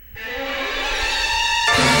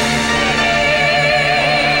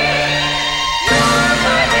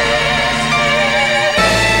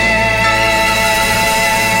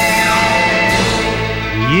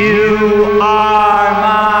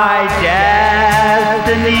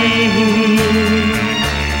destiny.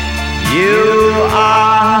 You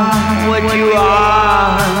are what you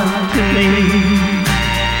are to me.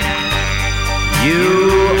 You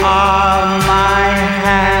are my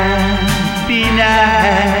happiness.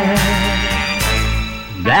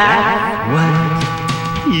 That's what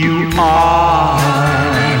you are.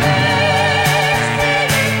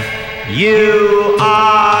 You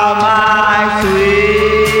are my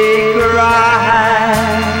sweet cry.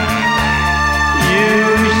 You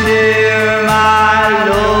share my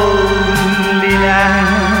loneliness.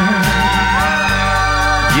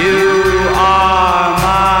 You are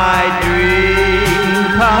my dream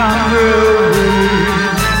come true.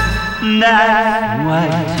 That's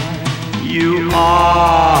what you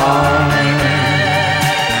are.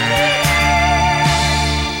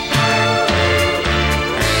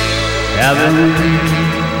 Heaven,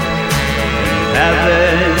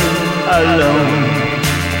 heaven alone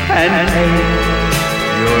can take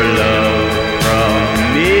your love from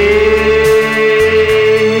me.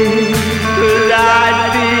 'Cause I'd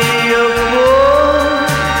be a fool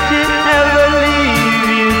to ever leave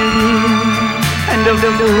you, and a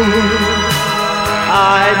fool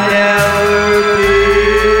I'd never be.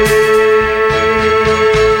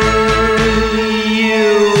 You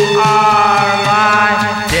are my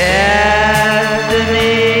destiny.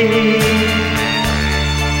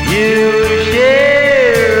 You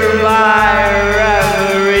share my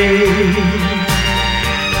reverie.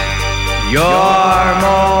 You're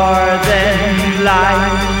more than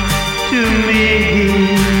life to me.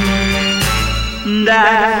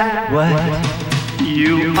 That's what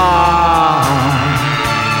you are.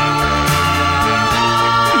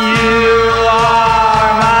 You are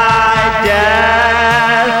my destiny.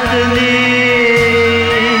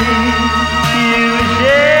 You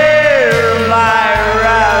share my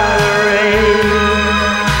reverie.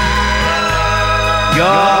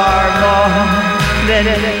 You're more than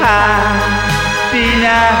happiness.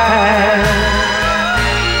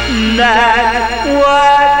 That's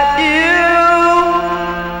what